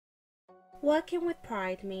Working with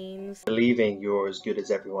pride means believing you're as good as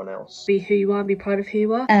everyone else. Be who you are, be proud of who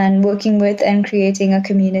you are. And working with and creating a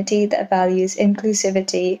community that values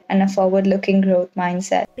inclusivity and a forward-looking growth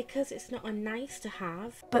mindset. Because it's not a nice to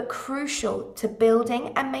have, but crucial to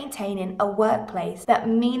building and maintaining a workplace that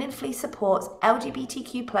meaningfully supports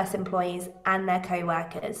LGBTQ+ employees and their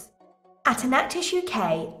co-workers. At Enactus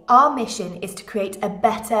UK, our mission is to create a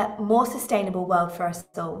better, more sustainable world for us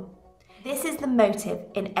all. This is the motive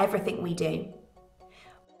in everything we do.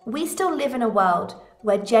 We still live in a world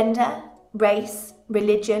where gender, race,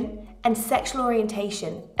 religion, and sexual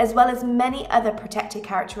orientation, as well as many other protected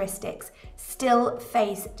characteristics, still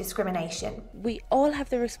face discrimination. We all have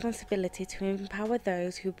the responsibility to empower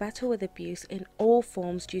those who battle with abuse in all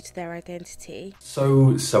forms due to their identity.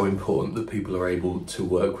 So important that people are able to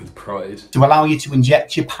work with pride. To allow you to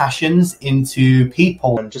inject your passions into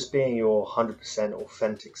people. And just being your 100%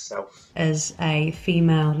 authentic self. As a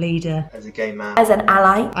female leader, as a gay man, as an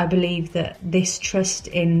ally, I believe that this trust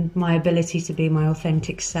in my ability to be my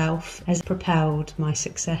authentic self has propelled my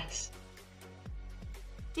success.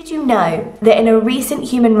 Did you know that in a recent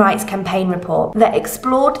human rights campaign report that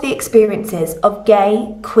explored the experiences of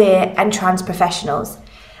gay, queer and trans professionals,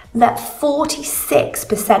 that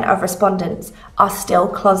 46% of respondents are still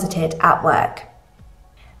closeted at work?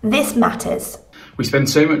 This matters. We spend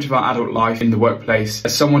so much of our adult life in the workplace.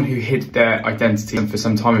 As someone who hid their identity for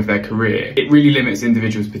some time of their career, it really limits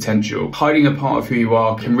individuals' potential. Hiding a part of who you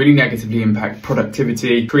are can really negatively impact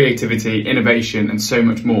productivity, creativity, innovation, and so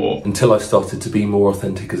much more. Until I started to be more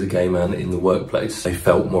authentic as a gay man in the workplace, I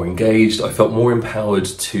felt more engaged, I felt more empowered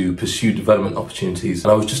to pursue development opportunities,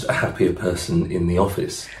 and I was just a happier person in the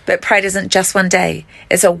office. But pride isn't just one day,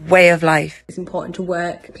 it's a way of life. It's important to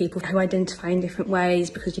work with people who identify in different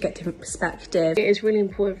ways because you get different perspectives. It is really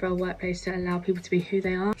important for our workplace to allow people to be who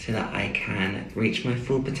they are, so that I can reach my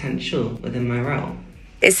full potential within my role.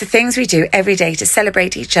 It's the things we do every day to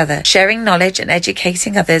celebrate each other. Sharing knowledge and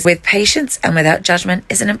educating others with patience and without judgment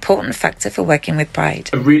is an important factor for working with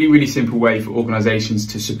pride. A really simple way for organisations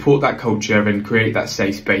to support that culture and create that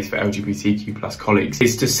safe space for LGBTQ+ colleagues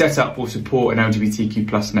is to set up or support an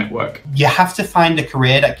LGBTQ+ network. You have to find a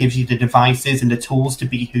career that gives you the devices and the tools to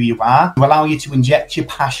be who you are, to allow you to inject your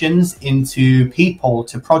passions into people,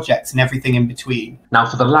 to projects and everything in between. Now,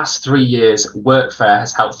 for the last 3 years, Workfare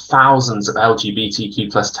has helped thousands of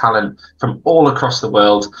LGBTQ+ talent from all across the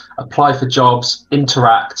world apply for jobs,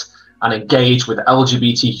 interact and engage with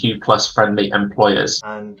LGBTQ+ friendly employers.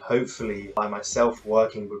 And hopefully by myself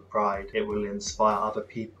working with pride, it will inspire other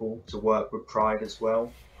people to work with pride as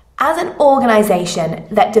well. As an organisation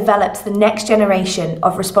that develops the next generation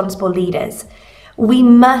of responsible leaders, we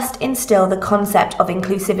must instill the concept of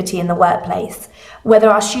inclusivity in the workplace, whether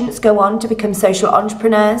our students go on to become social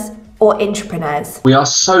entrepreneurs or intrapreneurs. We are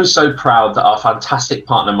so proud that our fantastic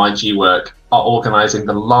partner myGwork are organising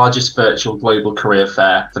the largest virtual global career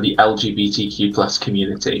fair for the LGBTQ+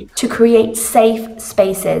 community. To create safe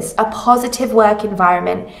spaces, a positive work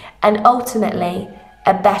environment and ultimately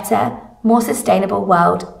a better, more sustainable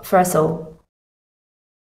world for us all.